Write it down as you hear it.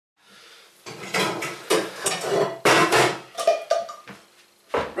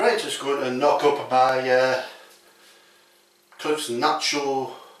just going to knock up my Cliff's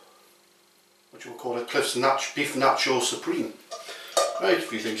Nacho, what you will call it, Cliff's Beef Nacho Supreme. Right, a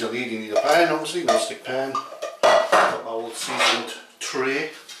few things you'll need. You need a pan, obviously, non-stick pan. Got my old seasoned tray,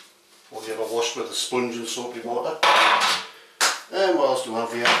 only ever washed with a sponge and soapy water. And what else do I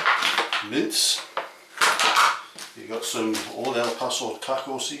have here? Mince. You've got some old El Paso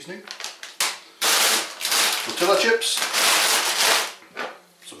taco seasoning. Tortilla chips.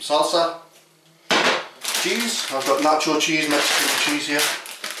 Some salsa. Cheese. I've got nacho cheese, Mexican cheese here.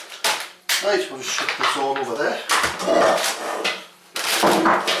 Right, we'll just shift this all over there.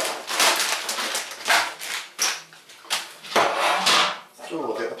 So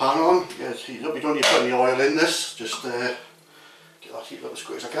we'll get the pan on, get it heated up. You don't need to put any oil in this, just get that heated up as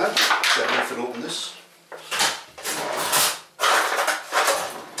quick as I can. Get everything and open this.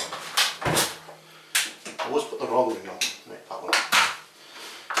 I always put the wrong ring on. Right, that one.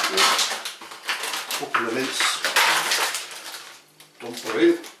 Open the mince, dump her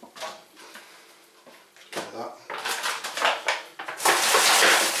in. Like that.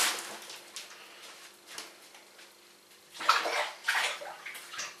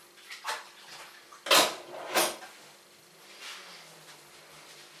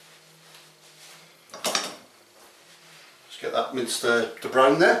 Get that mince to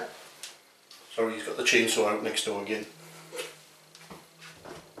brown there. Sorry, he's got the chainsaw out next door again.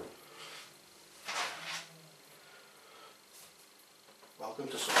 Welcome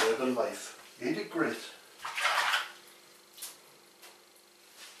to suburban life. Ain't it great?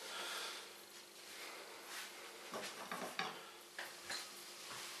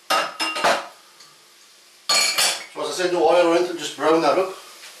 So as I said, no oil or anything, just brown that up.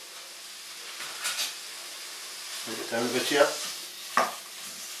 Bring it down a bit here.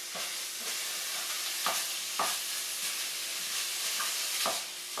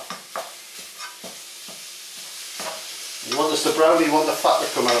 You want this to brown, you want the fat to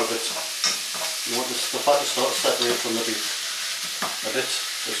come out of it. You want the fat to start to separate from the beef a bit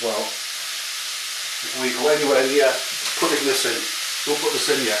as well. Before you go anywhere near putting this in, don't put this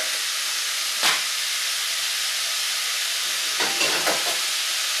in yet.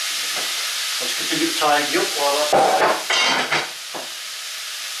 Let's continue to tidy up while that's going.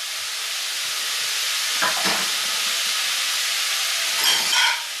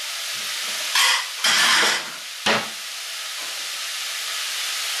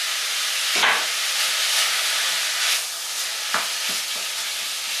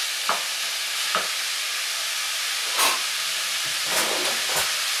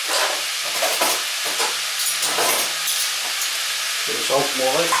 Get the salt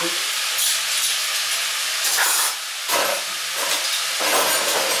more lightly.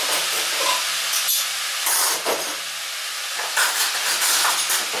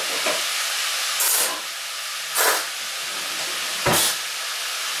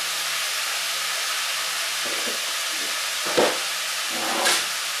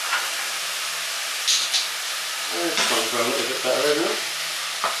 It's going to brown a little bit better, isn't it?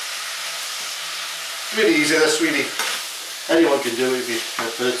 Really easy, this really. Anyone can do it,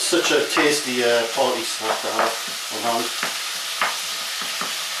 but it's such a tasty party snack to have on hand.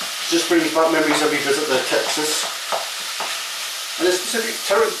 Just brings back memories of me visit Texas. And a specific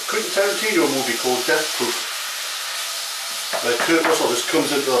Quentin Tarantino movie called Death Proof, where Kurt Russell just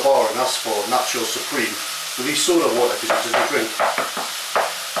comes into the bar and asks for Nachos Supreme with his soda water because he doesn't drink.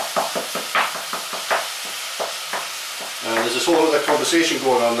 And there's this whole other conversation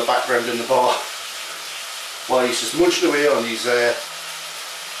going on in the background in the bar, while he's just munching away on his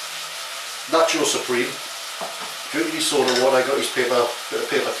Nacho Supreme, drinking his soda water. I got his bit of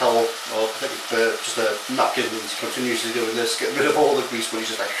paper towel, or I think just a napkin, and he's continuously doing this, getting rid of all the grease, but he's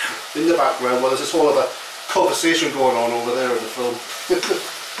just like in the background while there's this whole other conversation going on over there in the film. But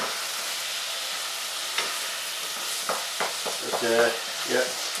yeah,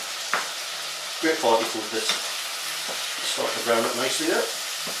 great party food this. Start to brown it nicely there.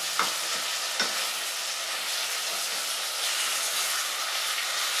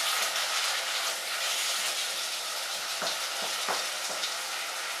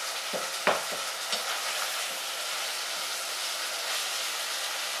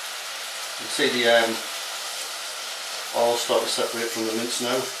 You see the oil start to separate from the mince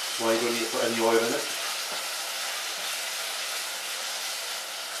now, so you don't need to put any oil in it.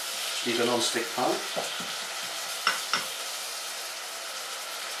 Just need a non-stick pan.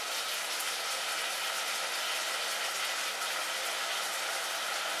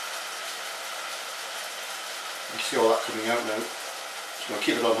 You see all that coming out now. Just going to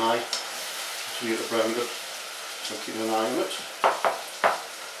keep it on high, continue to brown it up, so keep an eye on it.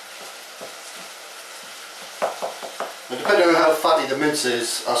 And depending on how fatty the mince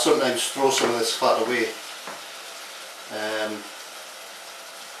is, I'll sometimes throw some of this fat away.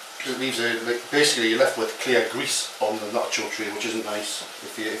 Because it leaves basically you're left with clear grease on the nacho tray, which isn't nice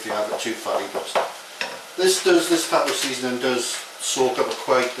if you have it too fatty. But this taco seasoning does soak up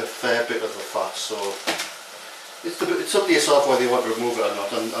quite a fair bit of the fat, so it's up to yourself whether you want to remove it or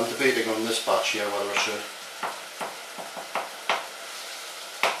not. I'm debating on this batch here whether I should.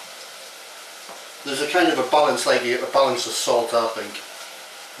 There's a kind of a balance, like a balance of salt, I think,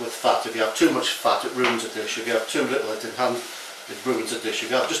 with fat. If you have too much fat, it ruins a dish. If you have too little, it ruins a dish.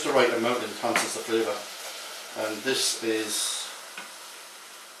 If you have just the right amount, it enhances the flavour. And this is,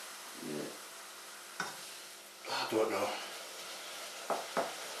 I don't know.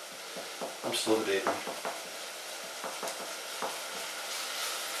 I'm still debating.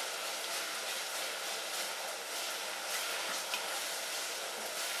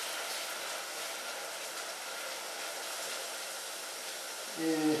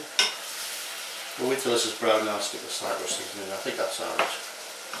 Yeah. We'll wait till this is brown and I'll stick the sniper seasoning. I think that's alright.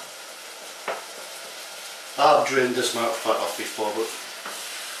 I've drained this amount of fat off before, but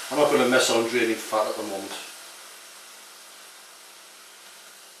I'm not going to mess on draining fat at the moment.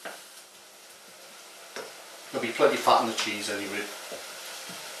 There'll be plenty of fat in the cheese anyway.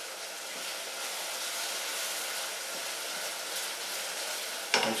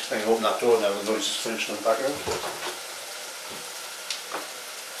 I'm just going to open that door now, the noise is finished in the background.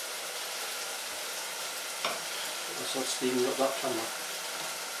 Let's not steaming up that camera.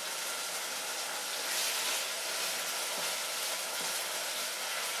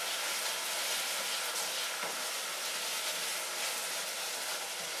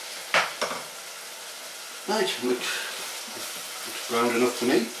 Right, looks brown enough to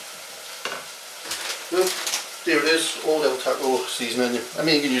me. Well, there it is, all El Taco seasoning. I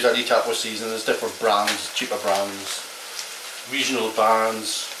mean, you can use any taco seasoning. There's different brands, cheaper brands, regional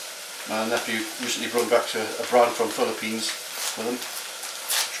brands. My nephew recently brought back a brand from Philippines for them to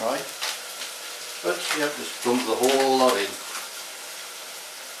try. But yeah, just dump the whole lot in.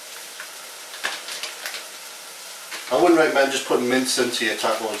 I wouldn't recommend just putting mince into your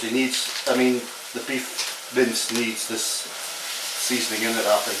tacos. It needs, I mean, the beef mince needs this seasoning in it,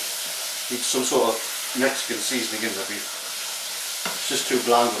 I think. Needs some sort of Mexican seasoning in the beef. It's just too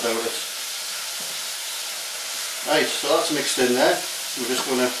bland without it. Right, so that's mixed in there. We're just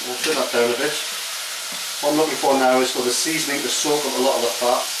going to turn that down a bit. What I'm looking for now is for the seasoning to soak up a lot of the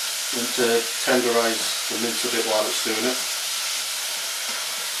fat and to tenderise the mince a bit while it's doing it.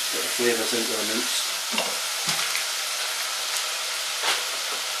 Just get the flavours into the mince.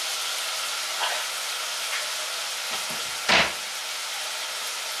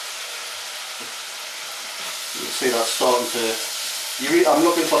 You can see that's starting to... I'm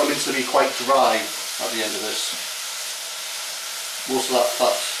looking for the mince to be quite dry at the end of this. Most of that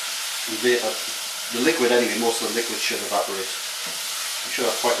fat and vapour, the liquid anyway, most of the liquid should evaporate. You should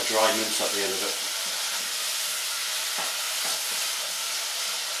have quite a dry mince at the end of it.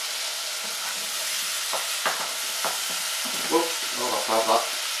 Oh, I'll have that.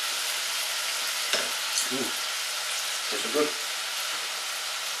 Tastes good.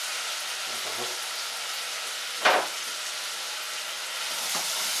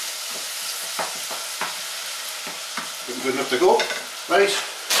 Good enough to go. Right,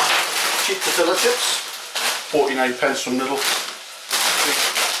 cheap tortilla chips, 49 pence from Lidl.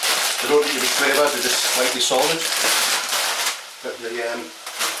 They don't need to be flavoured, they're just slightly solid. But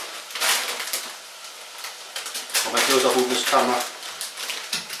I might close up over this camera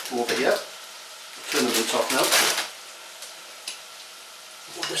over here. Turn the lids off now.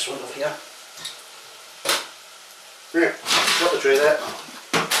 Put this one over here. Yeah, got the tray there.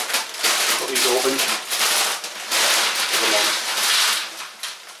 Put these open.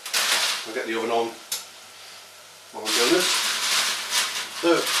 I'll get the oven on while I'm doing this.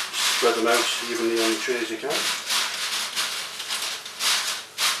 So, spread them out evenly on the tray as you can.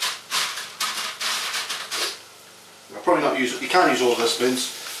 I'll probably not use it, you can use all this mince.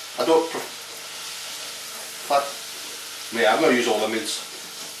 I don't, yeah, I'm going to use all the mince.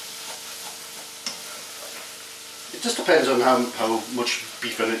 It just depends on how much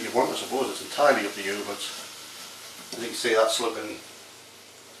beef in it you want, I suppose. It's entirely up to you, but as you can see, that's looking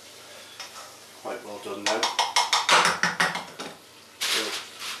quite well done now. So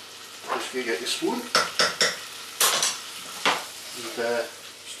just you get your spoon and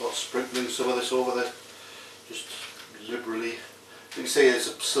start sprinkling some of this over there, just liberally. You can see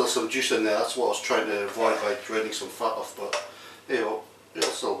there's still some juice in there. That's what I was trying to avoid by draining some fat off, but here you go, it'll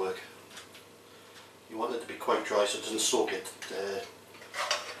still work. You want it to be quite dry so it doesn't soak it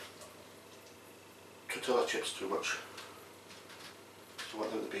tortilla chips too much. I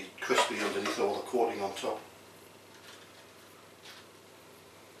want them to be crispy underneath all the coating on top.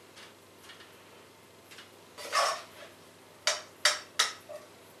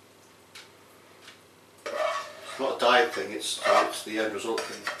 It's not a diet thing, it's the end result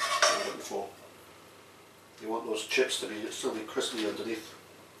thing I'm looking for. You want those chips to be still be crispy underneath.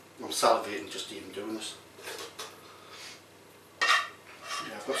 I'm salivating just even doing this.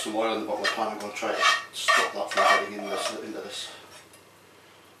 Yeah, I've got some oil in the bottom of the pan. I'm going to try to stop that from getting into this.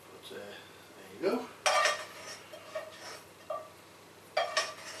 But there you go.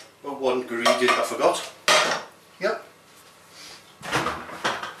 Oh, one ingredient I forgot. Yep.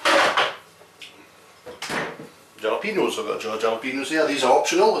 Jalapenos. I've got a jar of jalapenos here. These are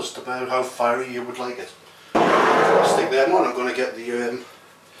optional as to about how fiery you would like it. Stick them on. I'm going to get the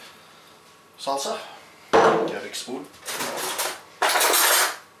salsa. Get a big spoon.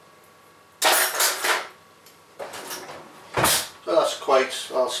 So that's quite,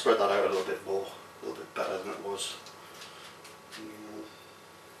 I'll spread that out a little bit more, a little bit better than it was.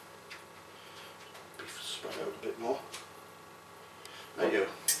 Beef spread out a bit more. There you go,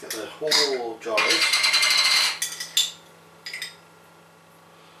 get the whole jar out.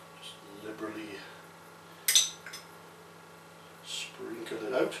 Just liberally sprinkle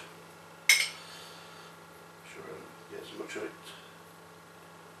it out. Sure you get as much of it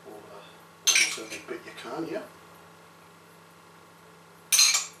over almost every bit you can, yeah.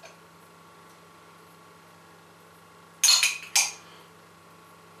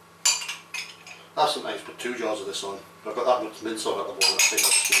 I sometimes put 2 jars of this on, but I've got that much mince on at the moment. I think I'll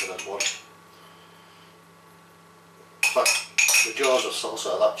just leave it as one. In fact, the jars of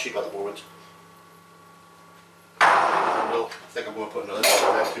salsa are that cheap at the moment. Well, I think I'm going to put another jar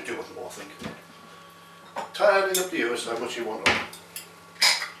in there. I could do with more, I think. Entirely up to you as how much you want on.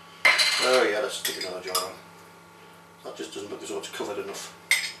 Oh yeah, let's stick another jar on. That just doesn't look as though it's covered enough.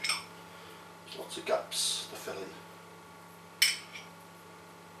 There's lots of gaps to fill in.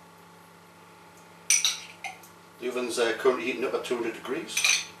 The oven's currently heating up at 200 degrees.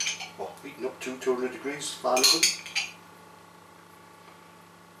 Well, heating up to 200 degrees, fan oven.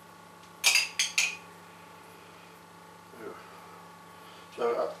 So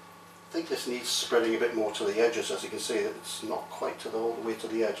I think this needs spreading a bit more to the edges. As you can see, that it's not quite to all the way to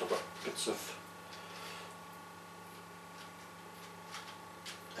the edge. I've got bits of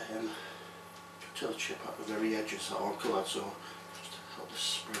tortilla chip at the very edges that aren't coloured, so just to help us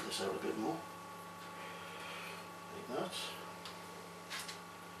spread this out a bit more. Like that.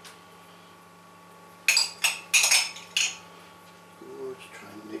 Good, try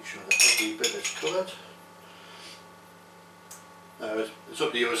and make sure that every bit is coloured. It's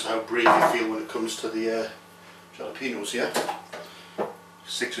up to you as to how brave you feel when it comes to the jalapenos, yeah?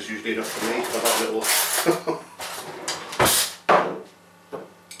 6 is usually enough for me for that little.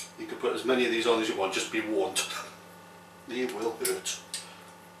 You could put as many of these on as you want, just be warned. They will hurt.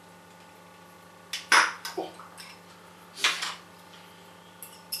 Oh.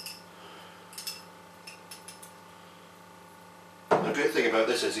 The great thing about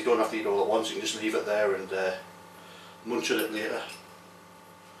this is you don't have to eat all at once, you can just leave it there and munch on it later.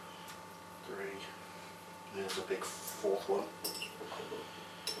 3. There's a big 4th one.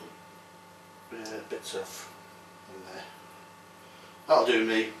 Bits of in there. That'll do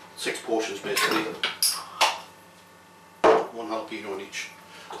me 6 portions basically. 1 jalapeno in each.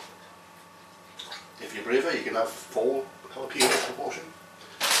 If you're braver, you can have 4 jalapenos per portion.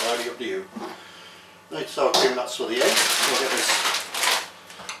 Entirely up to you. Right, sour cream, that's for the egg. So I'll get this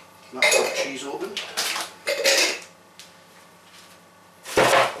Nacho cheese open.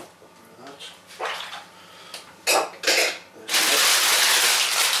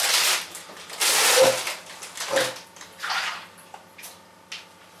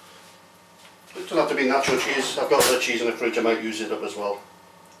 It doesn't have to be Nacho cheese. I've got the cheese in the fridge, I might use it up as well.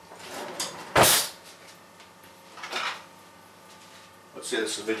 Let's say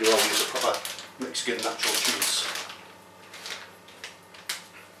this is a video I'll use a proper Mexican Nacho cheese.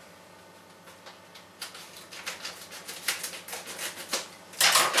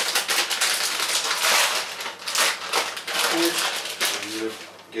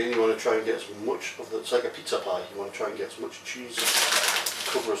 Again, you want to try and get as much of the, it's like a pizza pie, you want to try and get as much cheese,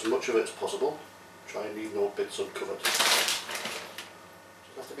 cover as much of it as possible. Try and leave no bits uncovered. It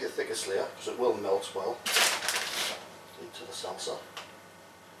doesn't have to be the thickest layer because it will melt well into the salsa.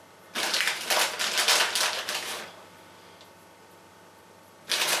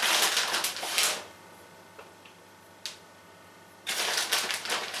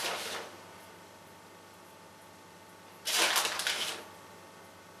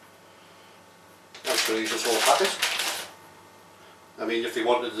 Use this whole packet. I mean, if you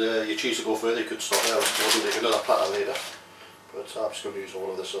wanted your cheese to go further, you could stop there, I suppose, and make another platter later. But I'm just going to use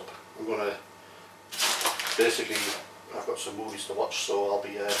all of this up. I'm going to basically, I've got some movies to watch, so I'll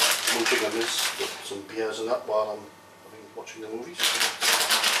be munching on this with some beers and that while I'm watching the movies.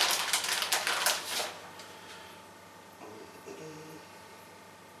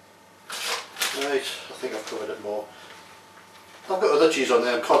 Right, I think I've covered it more. I've got other cheese on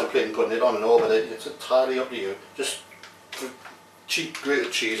there, I'm contemplating putting it on and all, but it's entirely up to you. Just cheap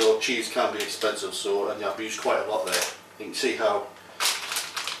grated cheese, or cheese can be expensive, so, and I've used quite a lot there. You can see how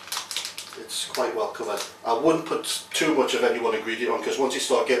it's quite well covered. I wouldn't put too much of any one ingredient on, because once you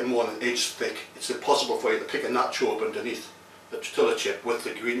start getting more than an inch thick, it's impossible for you to pick a nacho up underneath the tortilla chip with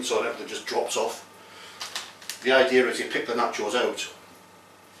the ingredients on. Everything just drops off. The idea is you pick the nachos out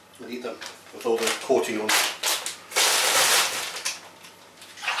and eat them with all the coating on.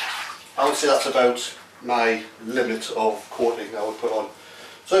 I would say that's about my limit of coating I would put on.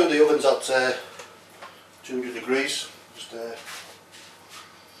 So the oven's at 200 degrees. Just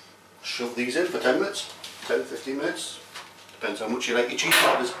shove these in for 10 minutes, 10-15 minutes. Depends how much you like your cheese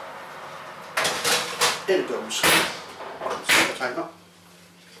powders. In it goes. Set the timer.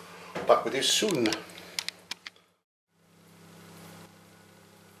 Back with you soon.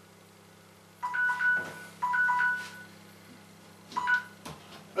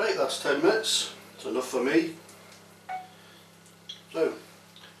 Right, that's 10 minutes. It's enough for me. So,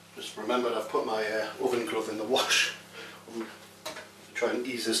 just remembered I've put my oven glove in the wash. Try and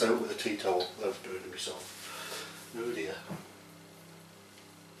ease this out with a tea towel without doing it myself. Oh dear.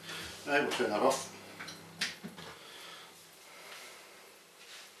 Right, we'll turn that off.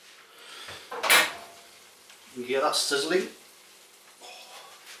 You hear that sizzling?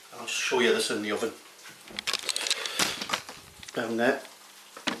 I'll show you this in the oven. Down there.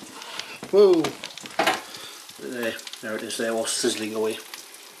 Whoa! There it is there, all sizzling away.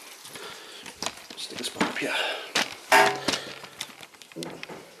 Stick this back up here.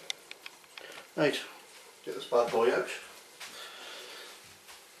 Right, get this bad boy out.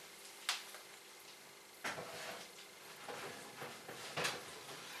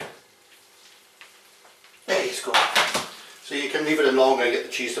 There it's gone. So you can leave it in longer and get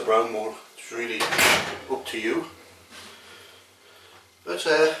the cheese to brown more. It's really up to you. But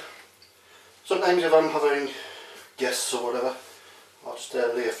sometimes if I'm having guests or whatever, I'll just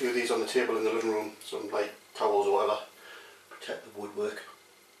lay a few of these on the table in the living room, some like towels or whatever, protect the woodwork.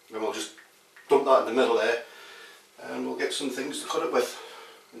 And we'll just dump that in the middle there, and we'll get some things to cut it with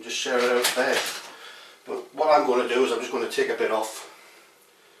and just share it out there. But what I'm going to do is I'm just going to take a bit off,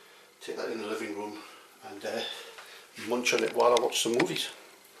 take that in the living room and munch on it while I watch some movies.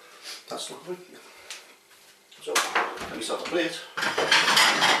 That's lovely. So, let me start the plate.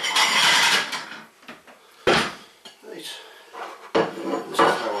 Right, this is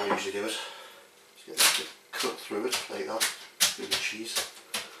how I usually do it. Just get this to cut through it like that, through the cheese.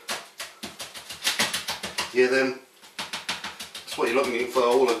 Yeah, then that's what you're looking for.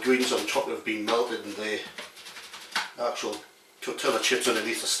 All the ingredients on top have been melted and the actual tortilla chips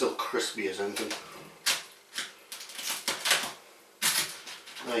underneath are still crispy as anything.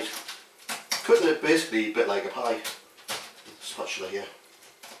 Right, cutting it basically a bit like a pie with the spatula here.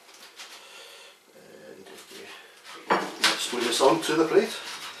 And let's swing this onto the plate.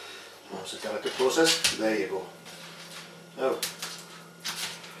 That's a delicate process. There you go. So,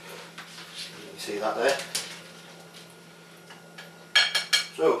 you see that there?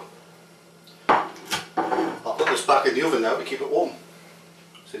 So, I'll put this back in the oven now to keep it warm.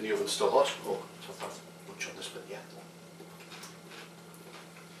 It's in the oven still hot. Oh, I've got much on this bit, yeah.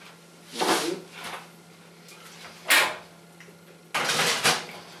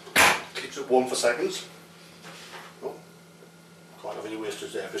 Keeps it warm for seconds. Oh, can't have any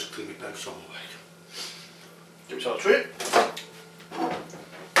wastage there, just clean it down some way. Give myself a tray.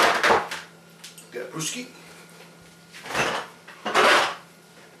 Get a brewski.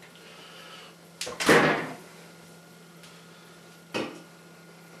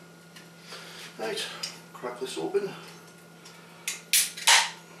 Right, crack this open.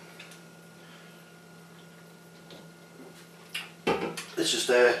 Let's just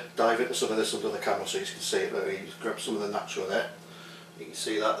dive into some of this under the camera so you can see it. You just grab some of the nacho there. You can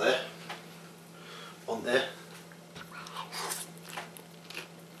see that there, on there.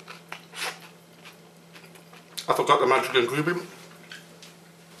 I forgot the magic ingredient.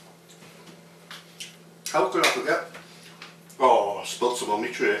 How could I forget? Oh, I spilled some on my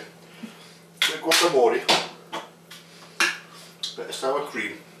tray. Bit of guacamole, bit of sour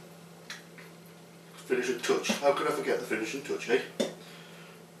cream, finishing touch. How could I forget the finishing touch, eh?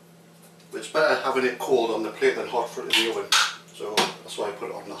 But it's better having it cold on the plate than hot for it in the oven. So that's why I put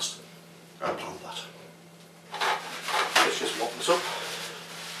it on last. I planned that. Let's just mop this up.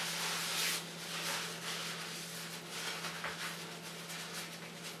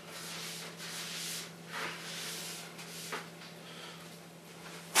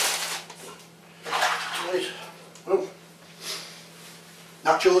 Right, well,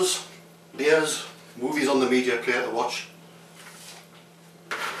 nachos, beers, movies on the media player to watch.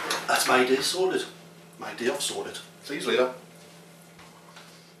 That's my day sorted. My day off sorted. See you later.